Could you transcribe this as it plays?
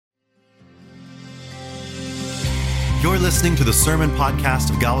You're listening to the Sermon Podcast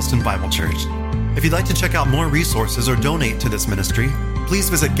of Galveston Bible Church. If you'd like to check out more resources or donate to this ministry, please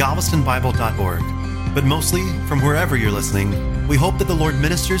visit galvestonbible.org. But mostly, from wherever you're listening, we hope that the Lord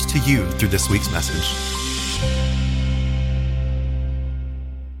ministers to you through this week's message.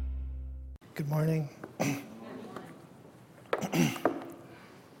 Good morning.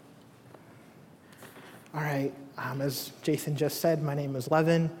 All right, as Jason just said, my name is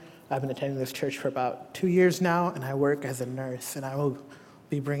Levin. I've been attending this church for about 2 years now, and I work as a nurse, and I will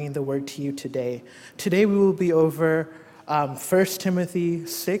be bringing the word to you today. Today we will be over 1 Timothy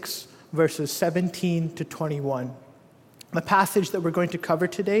 6, verses 17 to 21. The passage that we're going to cover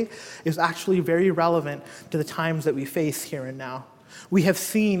today is actually very relevant to the times that we face here and now. We have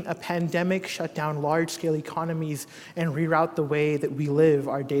seen a pandemic shut down large-scale economies and reroute the way that we live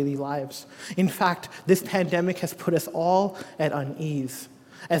our daily lives. In fact, this pandemic has put us all at unease,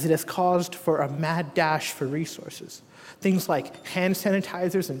 as it has caused for a mad dash for resources. Things like hand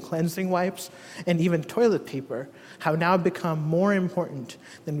sanitizers and cleansing wipes, and even toilet paper, have now become more important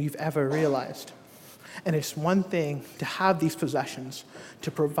than we've ever realized. And it's one thing to have these possessions, to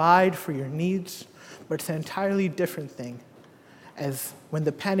provide for your needs, but it's an entirely different thing as when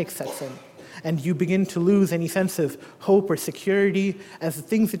the panic sets in and you begin to lose any sense of hope or security as the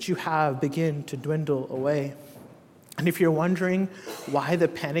things that you have begin to dwindle away. And if you're wondering why the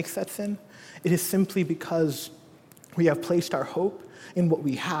panic sets in, it is simply because we have placed our hope in what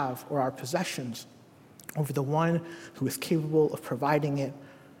we have or our possessions over the one who is capable of providing it,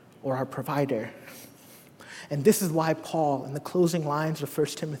 or our provider. And this is why Paul, in the closing lines of 1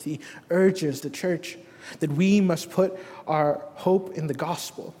 Timothy, urges the church that we must put our hope in the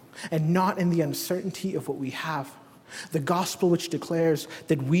gospel and not in the uncertainty of what we have. The gospel which declares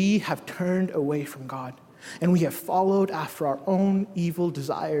that we have turned away from God and we have followed after our own evil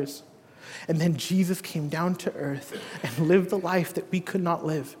desires. And then Jesus came down to earth and lived the life that we could not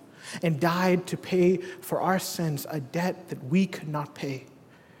live and died to pay for our sins, a debt that we could not pay.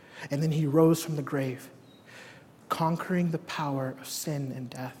 And then he rose from the grave, conquering the power of sin and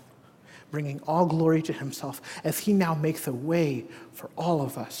death, bringing all glory to himself as he now makes a way for all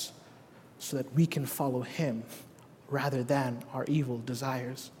of us so that we can follow him rather than our evil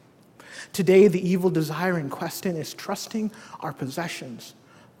desires. Today, the evil desire in question is trusting our possessions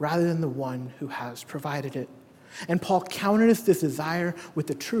rather than the one who has provided it. And Paul counters this desire with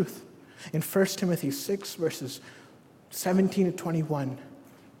the truth in 1 Timothy 6, verses 17 to 21,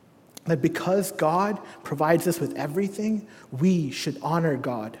 that because God provides us with everything, we should honor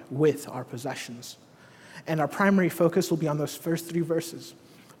God with our possessions. And our primary focus will be on those first three verses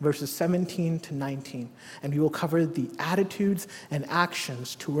 17 to 19, and we will cover the attitudes and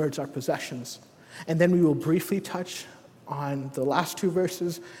actions towards our possessions. And then we will briefly touch on the last two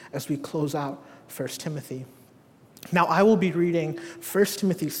verses as we close out 1 Timothy. Now, I will be reading 1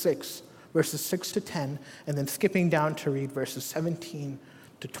 Timothy 6, verses 6 to 10, and then skipping down to read verses 17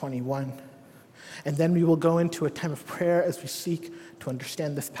 to 21. And then we will go into a time of prayer as we seek to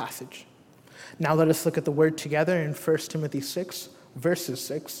understand this passage. Now let us look at the word together in 1 Timothy 6, verses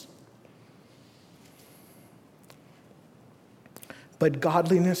 6. But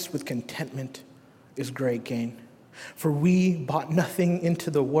godliness with contentment is great gain. For we bought nothing into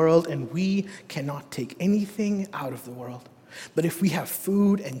the world, and we cannot take anything out of the world. But if we have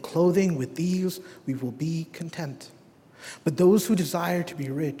food and clothing, with these we will be content. But those who desire to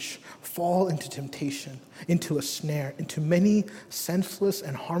be rich fall into temptation, into a snare, into many senseless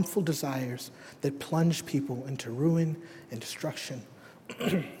and harmful desires that plunge people into ruin and destruction.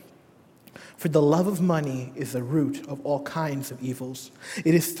 For the love of money is the root of all kinds of evils.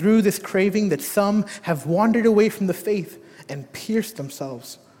 It is through this craving that some have wandered away from the faith and pierced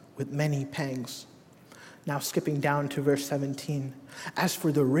themselves with many pangs. Now skipping down to verse 17. As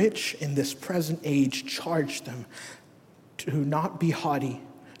for the rich in this present age, charge them to not be haughty,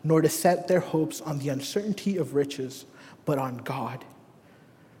 nor to set their hopes on the uncertainty of riches, but on God,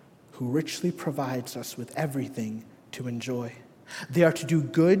 who richly provides us with everything to enjoy. They are to do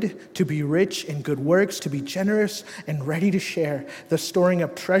good, to be rich in good works, to be generous and ready to share, thus storing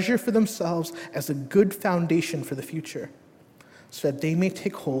up treasure for themselves as a good foundation for the future, so that they may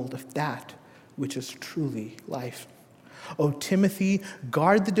take hold of that which is truly life. O Timothy,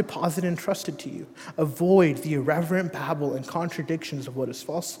 guard the deposit entrusted to you. Avoid the irreverent babble and contradictions of what is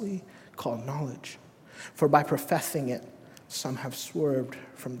falsely called knowledge. For by professing it, some have swerved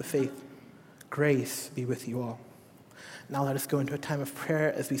from the faith. Grace be with you all. Now let us go into a time of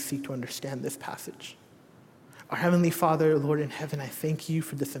prayer as we seek to understand this passage. Our Heavenly Father, Lord in heaven, I thank you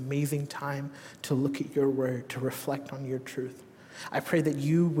for this amazing time to look at your word, to reflect on your truth. I pray that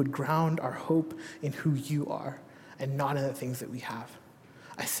you would ground our hope in who you are and not in the things that we have.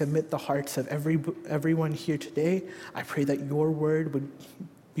 I submit the hearts of everyone here today. I pray that your word would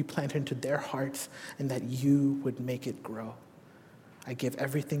be planted into their hearts and that you would make it grow. I give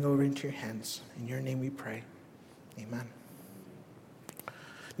everything over into your hands. In your name we pray. Amen.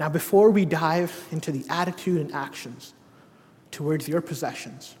 Now, before we dive into the attitude and actions towards your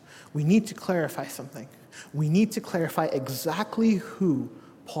possessions, we need to clarify something. We need to clarify exactly who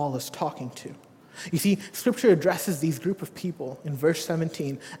Paul is talking to. You see, Scripture addresses these group of people in verse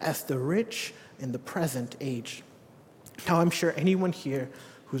 17 as the rich in the present age. Now, I'm sure anyone here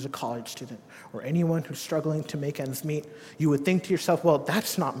who's a college student or anyone who's struggling to make ends meet, you would think to yourself, well,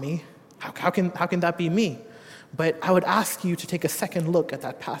 that's not me. How can that be me? But I would ask you to take a second look at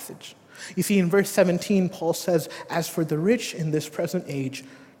that passage. You see, in verse 17, Paul says, as for the rich in this present age,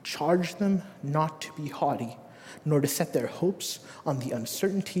 charge them not to be haughty, nor to set their hopes on the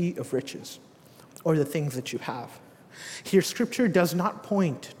uncertainty of riches, or the things that you have. Here, Scripture does not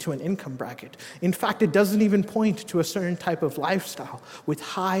point to an income bracket. In fact, it doesn't even point to a certain type of lifestyle with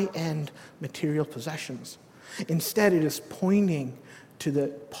high-end material possessions. Instead, it is pointing to the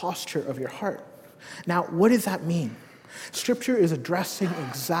posture of your heart. Now, what does that mean? Scripture is addressing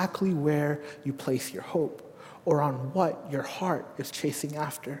exactly where you place your hope, or on what your heart is chasing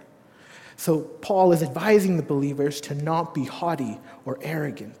after. So Paul is advising the believers to not be haughty or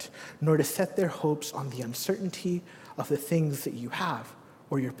arrogant, nor to set their hopes on the uncertainty of the things that you have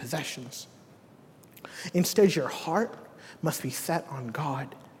or your possessions. Instead, your heart must be set on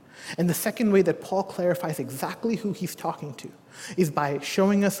God. And the second way that Paul clarifies exactly who he's talking to is by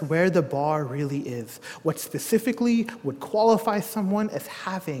showing us where the bar really is, what specifically would qualify someone as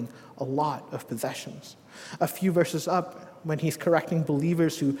having a lot of possessions. A few verses up, when he's correcting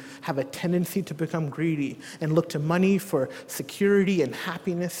believers who have a tendency to become greedy and look to money for security and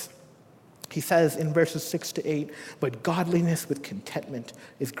happiness, he says in verses 6-8, but godliness with contentment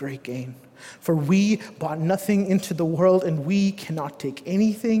is great gain. For we brought nothing into the world, and we cannot take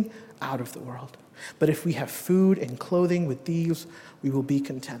anything out of the world. But if we have food and clothing, with these we will be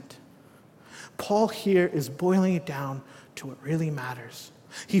content. Paul here is boiling it down to what really matters.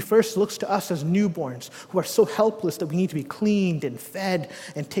 He first looks to us as newborns who are so helpless that we need to be cleaned and fed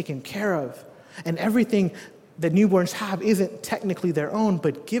and taken care of. And everything that newborns have isn't technically their own,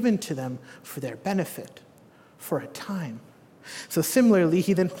 but given to them for their benefit, for a time. So similarly,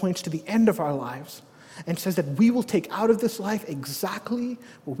 he then points to the end of our lives and says that we will take out of this life exactly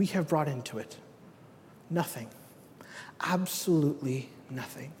what we have brought into it. Nothing. Absolutely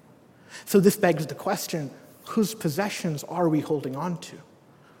nothing. So this begs the question, whose possessions are we holding on to?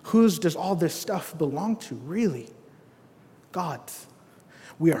 Whose does all this stuff belong to, really? God's.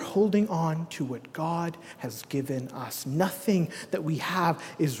 We are holding on to what God has given us. Nothing that we have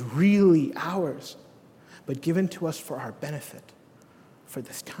is really ours, but given to us for our benefit, for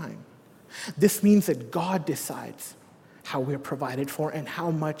this time. This means that God decides how we're provided for and how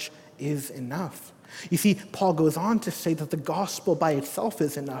much is enough. You see, Paul goes on to say that the gospel by itself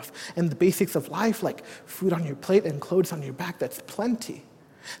is enough, and the basics of life, like food on your plate and clothes on your back, that's plenty.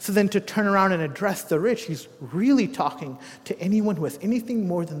 So then to turn around and address the rich, he's really talking to anyone who has anything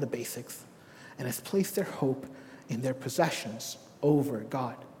more than the basics and has placed their hope in their possessions over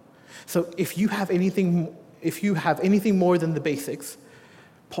God. So if you have anything more than the basics,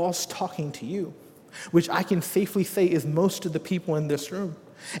 Paul's talking to you, which I can safely say is most of the people in this room.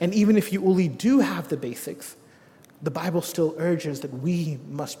 And even if you only do have the basics, the Bible still urges that we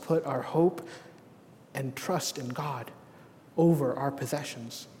must put our hope and trust in God over our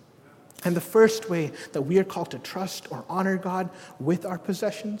possessions. And the first way that we are called to trust or honor God with our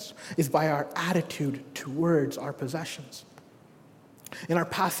possessions is by our attitude towards our possessions. And our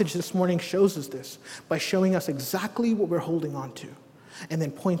passage this morning shows us this by showing us exactly what we're holding on to, and then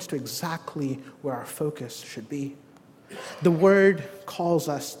points to exactly where our focus should be. The word calls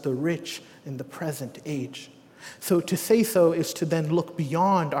us the rich in the present age. So to say so is to then look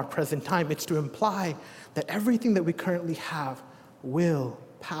beyond our present time. It's to imply that everything that we currently have will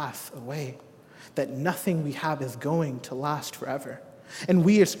pass away, that nothing we have is going to last forever. And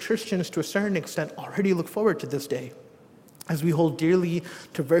we as Christians, to a certain extent, already look forward to this day as we hold dearly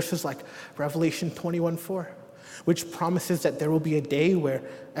to verses like Revelation 21:4, which promises that there will be a day where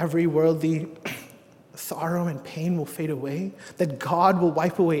every worldly sorrow and pain will fade away, that God will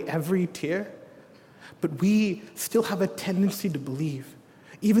wipe away every tear. But we still have a tendency to believe,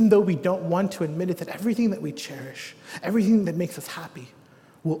 even though we don't want to admit it, that everything that we cherish, everything that makes us happy,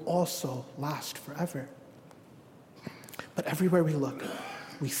 will also last forever. But everywhere we look,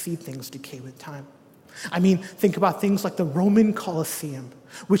 we see things decay with time. I mean, think about things like the Roman Colosseum,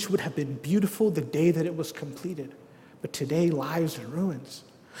 which would have been beautiful the day that it was completed. but today lives in ruins.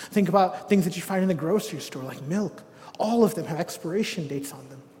 Think about things that you find in the grocery store, like milk. All of them have expiration dates on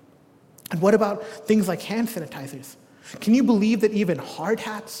them. And what about things like hand sanitizers? Can you believe that even hard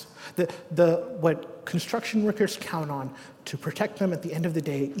hats, what construction workers count on to protect them at the end of the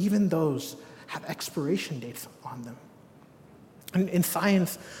day, even those have expiration dates on them? And in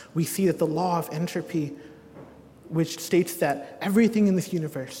science, we see that the law of entropy, which states that everything in this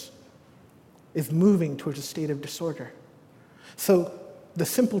universe is moving towards a state of disorder. So the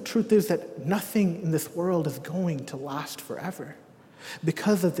simple truth is that nothing in this world is going to last forever.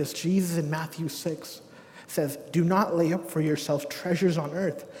 Because of this, Jesus in Matthew 6 says, "Do not lay up for yourselves treasures on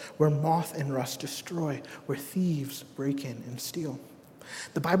earth where moth and rust destroy, where thieves break in and steal."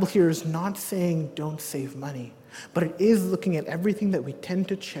 The Bible here is not saying don't save money, but it is looking at everything that we tend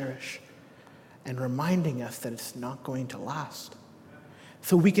to cherish and reminding us that it's not going to last.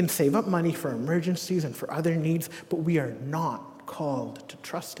 So we can save up money for emergencies and for other needs, but we are not called to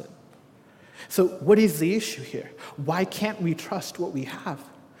trust it. So what is the issue here? Why can't we trust what we have?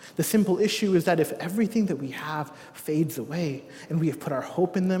 The simple issue is that if everything that we have fades away and we have put our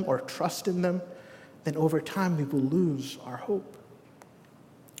hope in them or trust in them, then over time we will lose our hope.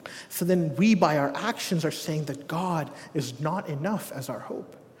 So then we, by our actions, are saying that God is not enough as our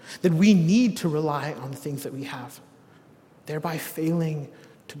hope, that we need to rely on the things that we have, thereby failing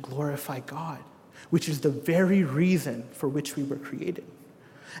to glorify God, which is the very reason for which we were created.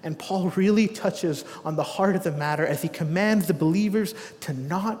 And Paul really touches on the heart of the matter as he commands the believers to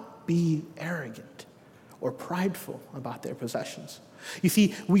not be arrogant or prideful about their possessions. You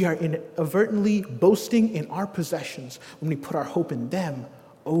see, we are inadvertently boasting in our possessions when we put our hope in them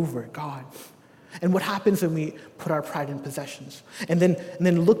over God. And what happens when we put our pride in possessions and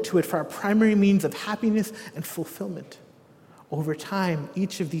then look to it for our primary means of happiness and fulfillment? Over time,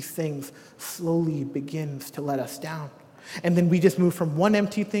 each of these things slowly begins to let us down. And then we just move from one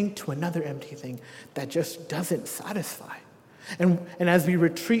empty thing to another empty thing that just doesn't satisfy. And as we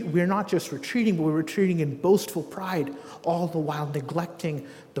retreat, we're not just retreating, but we're retreating in boastful pride, all the while neglecting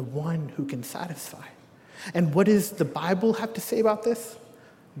the one who can satisfy. And what does the Bible have to say about this?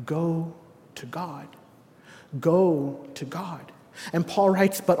 Go to God. Go to God. And Paul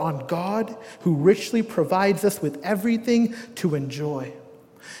writes, "But on God, who richly provides us with everything to enjoy."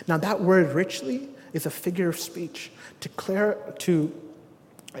 Now that word richly is a figure of speech to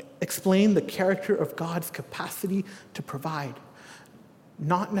explain the character of God's capacity to provide,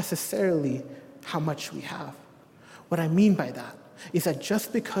 not necessarily how much we have. What I mean by that is that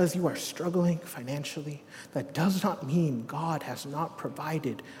just because you are struggling financially, that does not mean God has not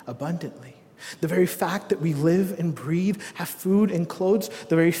provided abundantly. The very fact that we live and breathe, have food and clothes,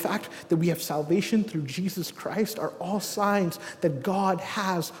 the very fact that we have salvation through Jesus Christ are all signs that God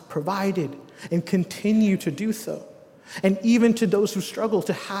has provided and continue to do so. And even to those who struggle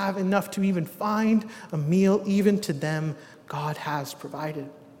to have enough to even find a meal, even to them, God has provided.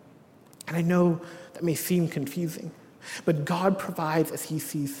 And I know that may seem confusing, but God provides as he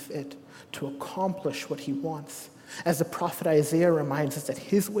sees fit to accomplish what he wants. As the prophet Isaiah reminds us that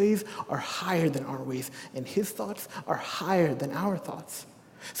his ways are higher than our ways, and his thoughts are higher than our thoughts.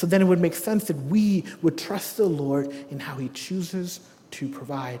 So then it would make sense that we would trust the Lord in how he chooses to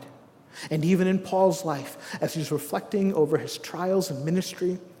provide. And even in Paul's life, as he's reflecting over his trials and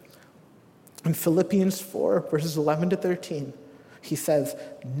ministry, in Philippians 4, verses 11 to 13, he says,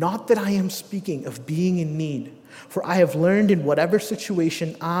 "Not that I am speaking of being in need, for I have learned in whatever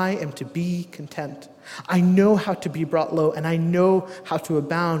situation I am to be content. I know how to be brought low, and I know how to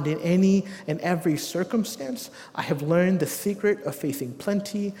abound in any and every circumstance. I have learned the secret of facing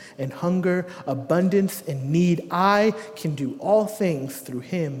plenty and hunger, abundance and need. I can do all things through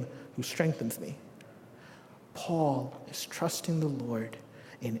him who strengthens me." Paul is trusting the Lord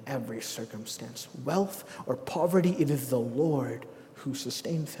in every circumstance. Wealth or poverty, it is the Lord who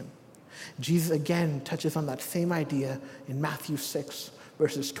sustains him. Jesus again touches on that same idea in Matthew 6,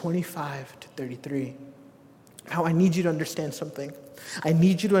 verses 25 to 33. Now, I need you to understand something. I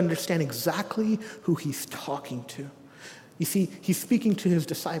need you to understand exactly who he's talking to. You see, he's speaking to his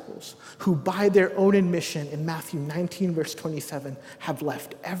disciples who, by their own admission in Matthew 19, verse 27, have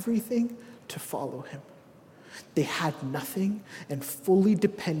left everything to follow him. They had nothing and fully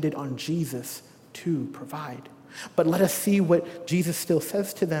depended on Jesus to provide. But let us see what Jesus still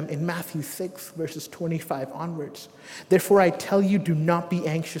says to them in Matthew 6, verses 25 onwards. "Therefore I tell you, do not be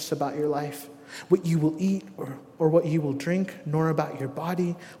anxious about your life, what you will eat or what you will drink, nor about your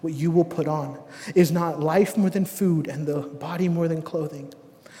body, what you will put on. Is not life more than food, and the body more than clothing?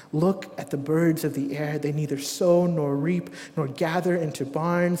 Look at the birds of the air. They neither sow nor reap nor gather into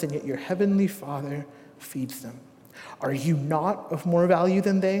barns, and yet your heavenly Father feeds them. Are you not of more value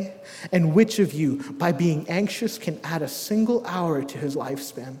than they? And which of you, by being anxious, can add a single hour to his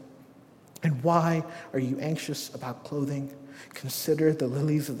lifespan? And why are you anxious about clothing? Consider the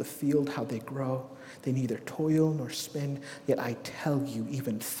lilies of the field, how they grow. They neither toil nor spin. Yet I tell you,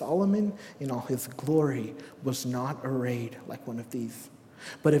 even Solomon in all his glory was not arrayed like one of these.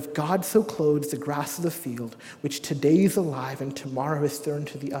 But if God so clothes the grass of the field, which today is alive and tomorrow is thrown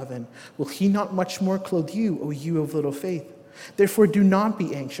into the oven, will he not much more clothe you, O you of little faith? Therefore do not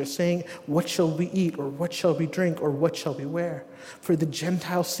be anxious, saying, what shall we eat, or what shall we drink, or what shall we wear? For the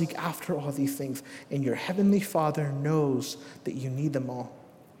Gentiles seek after all these things, and your heavenly Father knows that you need them all.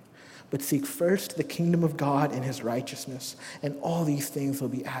 But seek first the kingdom of God and his righteousness, and all these things will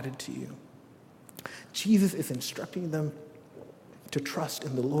be added to you. Jesus is instructing them to trust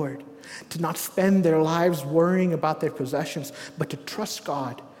in the Lord, to not spend their lives worrying about their possessions, but to trust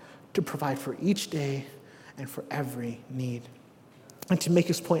God to provide for each day and for every need. And to make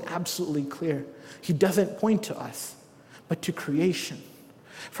his point absolutely clear, he doesn't point to us, but to creation.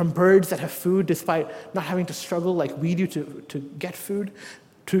 From birds that have food despite not having to struggle like we do to get food,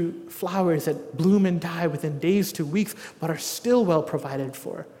 to flowers that bloom and die within days to weeks, but are still well provided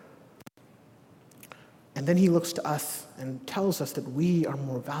for. And then he looks to us and tells us that we are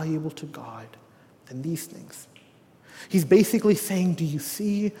more valuable to God than these things. He's basically saying, do you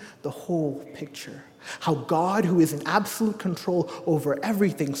see the whole picture? How God, who is in absolute control over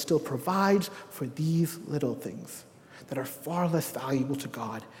everything, still provides for these little things that are far less valuable to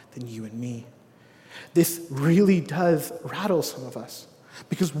God than you and me. This really does rattle some of us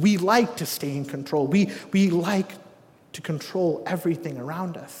because we like to stay in control. We like to control everything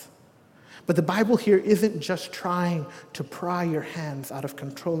around us. But the Bible here isn't just trying to pry your hands out of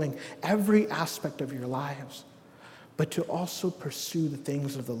controlling every aspect of your lives, but to also pursue the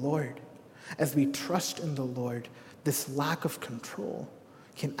things of the Lord. As we trust in the Lord, this lack of control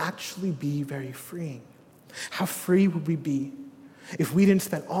can actually be very freeing. How free would we be if we didn't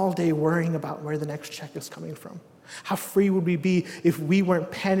spend all day worrying about where the next check is coming from? How free would we be if we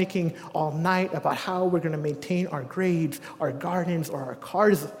weren't panicking all night about how we're going to maintain our grades, our gardens, or our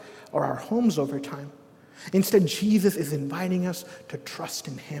cars, or our homes over time? Instead, Jesus is inviting us to trust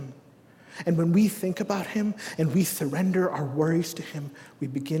in him. And when we think about him and we surrender our worries to him, we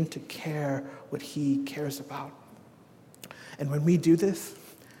begin to care what he cares about. And when we do this,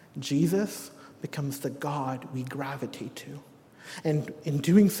 Jesus becomes the God we gravitate to. And in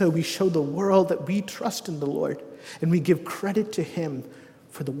doing so, we show the world that we trust in the Lord, and we give credit to him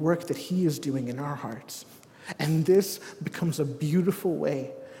for the work that he is doing in our hearts. And this becomes a beautiful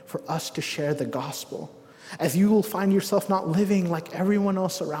way for us to share the gospel, as you will find yourself not living like everyone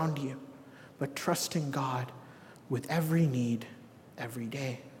else around you, but trusting God with every need, every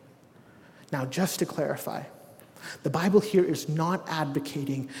day. Now, just to clarify, the Bible here is not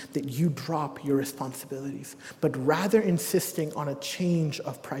advocating that you drop your responsibilities, but rather insisting on a change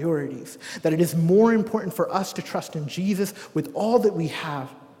of priorities, that it is more important for us to trust in Jesus with all that we have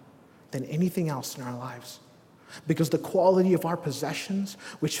than anything else in our lives. Because the quality of our possessions,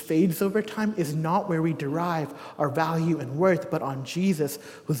 which fades over time, is not where we derive our value and worth, but on Jesus,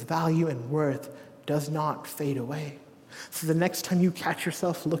 whose value and worth does not fade away. So the next time you catch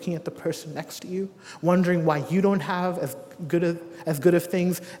yourself looking at the person next to you, wondering why you don't have as good of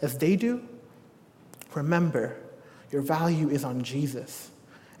things as they do, remember, your value is on Jesus,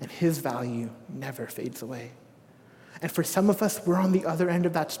 and his value never fades away. And for some of us, we're on the other end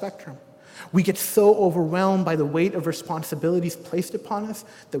of that spectrum. We get so overwhelmed by the weight of responsibilities placed upon us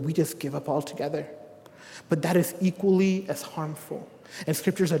that we just give up altogether. But that is equally as harmful. And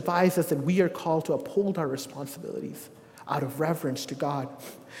scriptures advise us that we are called to uphold our responsibilities out of reverence to God.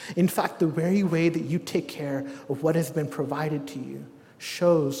 In fact, the very way that you take care of what has been provided to you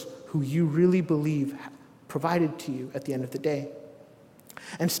shows who you really believe provided to you at the end of the day.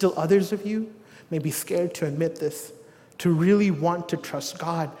 And still others of you may be scared to admit this, to really want to trust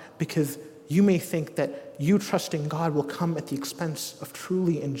God, because you may think that you trusting God will come at the expense of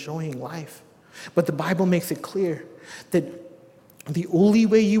truly enjoying life. But the Bible makes it clear that the only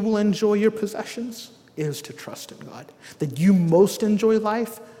way you will enjoy your possessions is to trust in God. That you most enjoy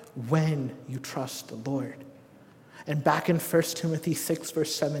life when you trust the Lord. And back in 1 Timothy 6,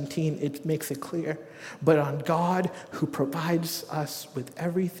 verse 17, it makes it clear, but on God who provides us with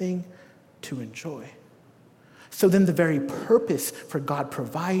everything to enjoy. So then the very purpose for God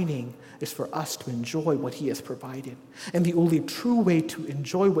providing is for us to enjoy what he has provided. And the only true way to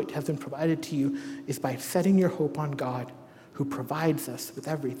enjoy what has been provided to you is by setting your hope on God, who provides us with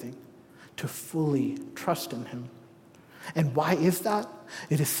everything, to fully trust in him. And why is that?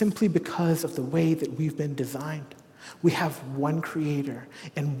 It is simply because of the way that we've been designed. We have one Creator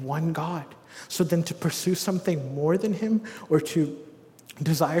and one God. So then to pursue something more than Him or to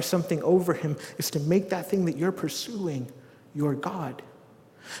desire something over Him is to make that thing that you're pursuing your God.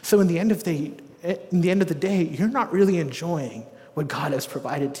 So in the end of the day, you're not really enjoying what God has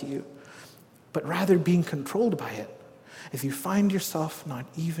provided to you, but rather being controlled by it as you find yourself not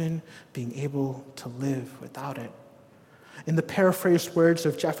even being able to live without it. In the paraphrased words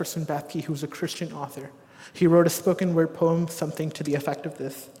of Jefferson Bethke, who's a Christian author, he wrote a spoken word poem, something to the effect of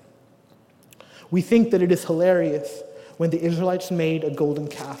this. We think that it is hilarious when the Israelites made a golden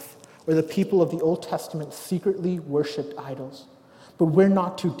calf, or the people of the Old Testament secretly worshipped idols. But we're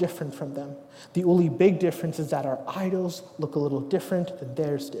not too different from them. The only big difference is that our idols look a little different than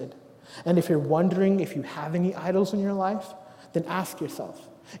theirs did. And if you're wondering if you have any idols in your life, then ask yourself,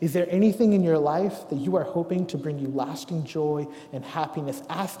 is there anything in your life that you are hoping to bring you lasting joy and happiness?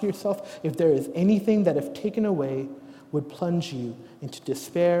 Ask yourself if there is anything that, if taken away, would plunge you into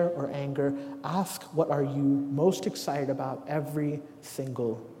despair or anger. Ask, what are you most excited about every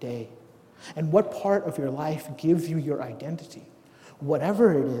single day? And what part of your life gives you your identity?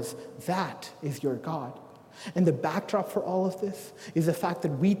 Whatever it is, that is your God. And the backdrop for all of this is the fact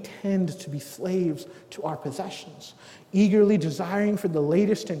that we tend to be slaves to our possessions, eagerly desiring for the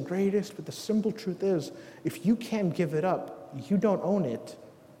latest and greatest, but the simple truth is, if you can't give it up, you don't own it.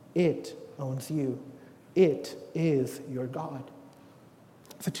 It owns you. It is your God.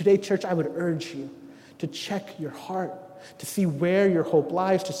 So today, church, I would urge you to check your heart, to see where your hope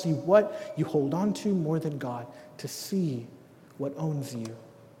lies, to see what you hold on to more than God, to see what owns you,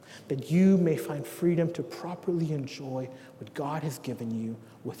 that you may find freedom to properly enjoy what God has given you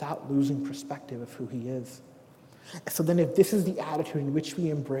without losing perspective of who He is. So then if this is the attitude in which we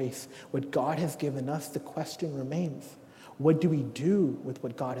embrace what God has given us, the question remains, what do we do with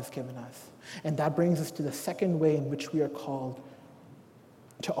what God has given us? And that brings us to the second way in which we are called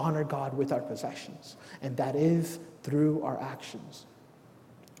to honor God with our possessions, and that is through our actions.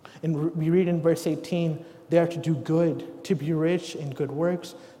 And we read in verse 18, they are to do good, to be rich in good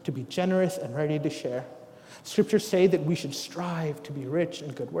works, to be generous and ready to share. Scriptures say that we should strive to be rich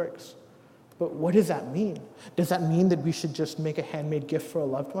in good works. But what does that mean? Does that mean that we should just make a handmade gift for a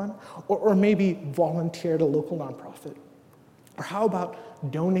loved one? Or maybe volunteer at a local nonprofit? Or how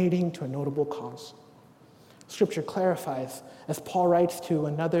about donating to a notable cause? Scripture clarifies, as Paul writes to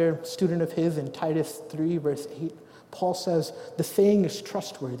another student of his in Titus 3, verse 8, Paul says, the saying is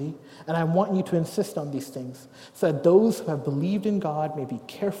trustworthy, and I want you to insist on these things, so that those who have believed in God may be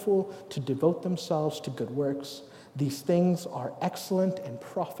careful to devote themselves to good works. These things are excellent and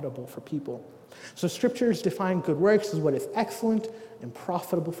profitable for people. So scriptures define good works as what is excellent and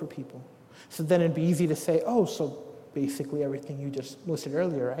profitable for people. So then it'd be easy to say, oh, so basically everything you just listed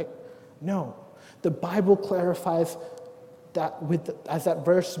earlier, right? No. The Bible clarifies that as that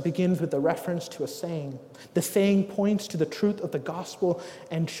verse begins with a reference to a saying. The saying points to the truth of the gospel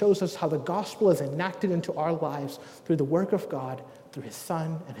and shows us how the gospel is enacted into our lives through the work of God, through His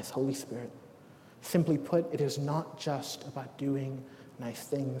Son and His Holy Spirit. Simply put, it is not just about doing nice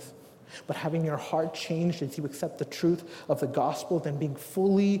things, but having your heart changed as you accept the truth of the gospel, then being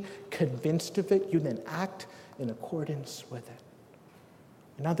fully convinced of it, you then act in accordance with it.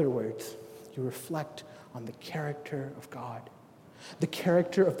 In other words, you reflect on the character of God, the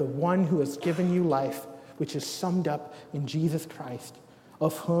character of the one who has given you life, which is summed up in Jesus Christ,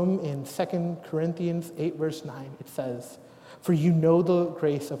 of whom in 2 Corinthians 8, verse 9, it says, for you know the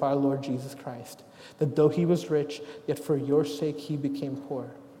grace of our Lord Jesus Christ, that though He was rich, yet for your sake He became poor,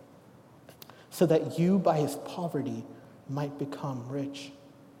 so that you by His poverty might become rich.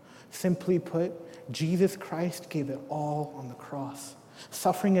 Simply put, Jesus Christ gave it all on the cross,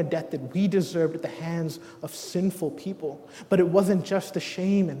 suffering a debt that we deserved at the hands of sinful people. But it wasn't just the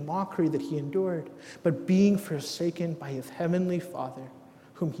shame and mockery that He endured, but being forsaken by His heavenly Father,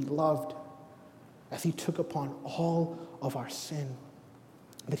 whom He loved, as He took upon all of our sin,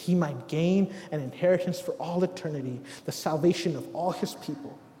 that He might gain an inheritance for all eternity, the salvation of all His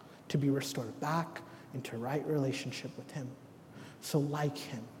people, to be restored back into right relationship with Him. So like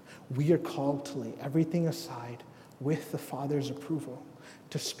Him, we are called to lay everything aside with the Father's approval,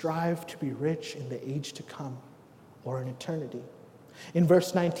 to strive to be rich in the age to come or in eternity. In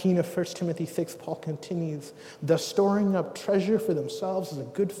verse 19 of 1 Timothy 6, Paul continues, thus storing up treasure for themselves as a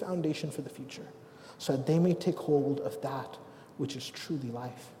good foundation for the future, so that they may take hold of that which is truly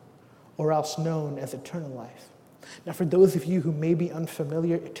life, or else known as eternal life. Now, for those of you who may be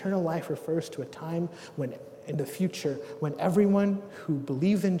unfamiliar, eternal life refers to a time when, in the future, when everyone who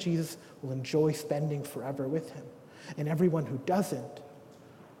believes in Jesus will enjoy spending forever with Him, and everyone who doesn't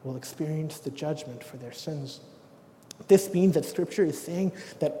will experience the judgment for their sins. This means that Scripture is saying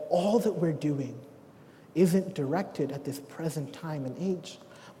that all that we're doing isn't directed at this present time and age,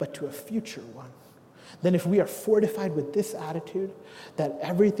 but to a future one. Then if we are fortified with this attitude, that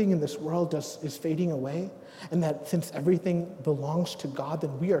everything in this world is fading away, and that since everything belongs to God,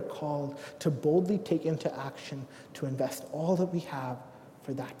 then we are called to boldly take into action to invest all that we have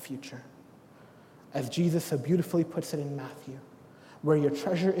for that future. As Jesus so beautifully puts it in Matthew, where your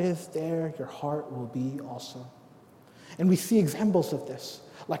treasure is, there your heart will be also. And we see examples of this,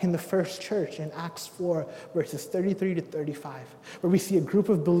 like in the first church in Acts 4, verses 33 to 35, where we see a group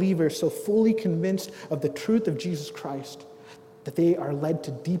of believers so fully convinced of the truth of Jesus Christ that they are led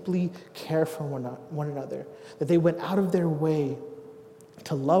to deeply care for one another, that they went out of their way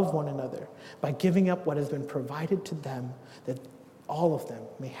to love one another by giving up what has been provided to them, that all of them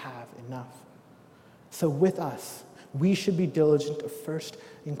may have enough. So with us, we should be diligent of first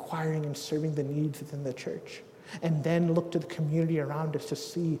inquiring and serving the needs within the church, and then look to the community around us to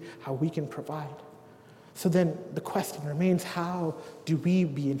see how we can provide. So then the question remains, how do we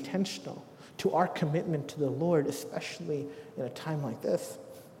be intentional to our commitment to the Lord, especially in a time like this?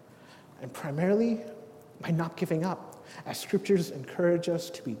 And primarily by not giving up, as scriptures encourage us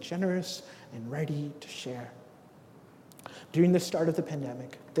to be generous and ready to share. During the start of the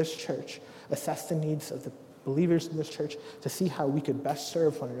pandemic, this church assessed the needs of the believers in this church to see how we could best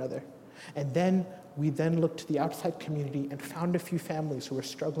serve one another. And then we looked to the outside community and found a few families who were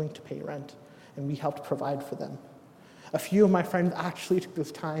struggling to pay rent, and we helped provide for them. A few of my friends actually took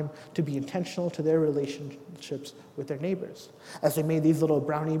this time to be intentional to their relationships with their neighbors, as they made these little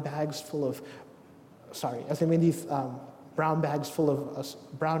brown bags full of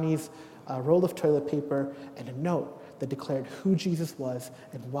brownies, a roll of toilet paper, and a note that declared who Jesus was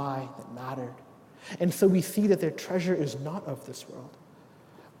and why that mattered. And so we see that their treasure is not of this world.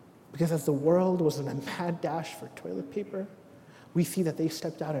 Because as the world was in a mad dash for toilet paper, we see that they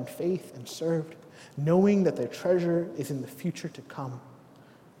stepped out in faith and served, knowing that their treasure is in the future to come.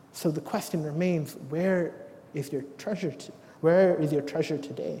 So the question remains, where is your treasure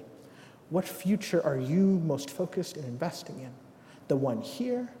today? What future are you most focused in investing in? The one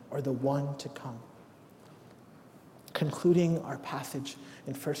here or the one to come? Concluding our passage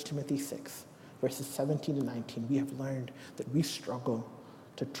in 1 Timothy 6, verses 17 to 19, we have learned that we struggle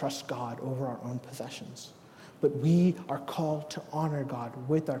to trust God over our own possessions. But we are called to honor God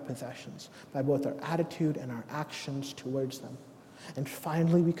with our possessions by both our attitude and our actions towards them. And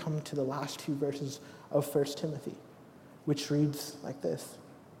finally, we come to the last two verses of 1 Timothy, which reads like this.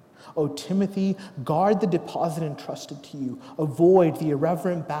 O Timothy, guard the deposit entrusted to you. Avoid the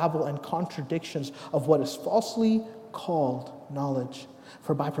irreverent babble and contradictions of what is falsely called knowledge.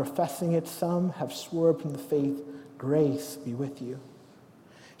 For by professing it, some have swerved from the faith. Grace be with you.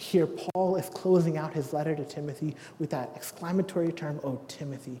 Here, Paul is closing out his letter to Timothy with that exclamatory term, O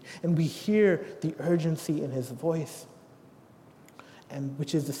Timothy. And we hear the urgency in his voice, and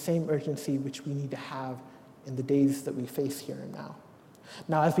which is the same urgency which we need to have in the days that we face here and now.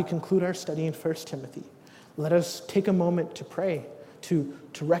 Now, as we conclude our study in 1 Timothy, let us take a moment to pray, to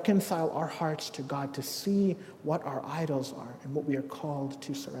reconcile our hearts to God, to see what our idols are and what we are called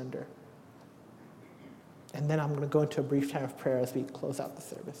to surrender. And then I'm going to go into a brief time of prayer as we close out the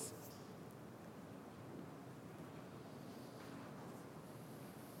service.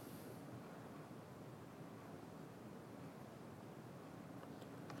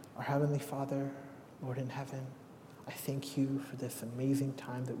 Our Heavenly Father, Lord in heaven, I thank you for this amazing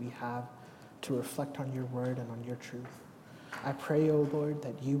time that we have to reflect on your word and on your truth. I pray, O Lord,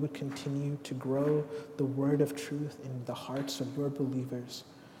 that you would continue to grow the word of truth in the hearts of your believers,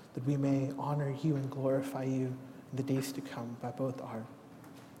 that we may honor you and glorify you in the days to come by both our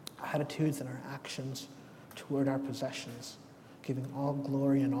attitudes and our actions toward our possessions, giving all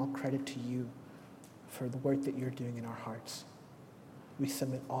glory and all credit to you for the work that you're doing in our hearts. We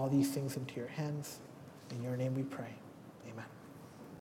submit all these things into your hands. In your name we pray.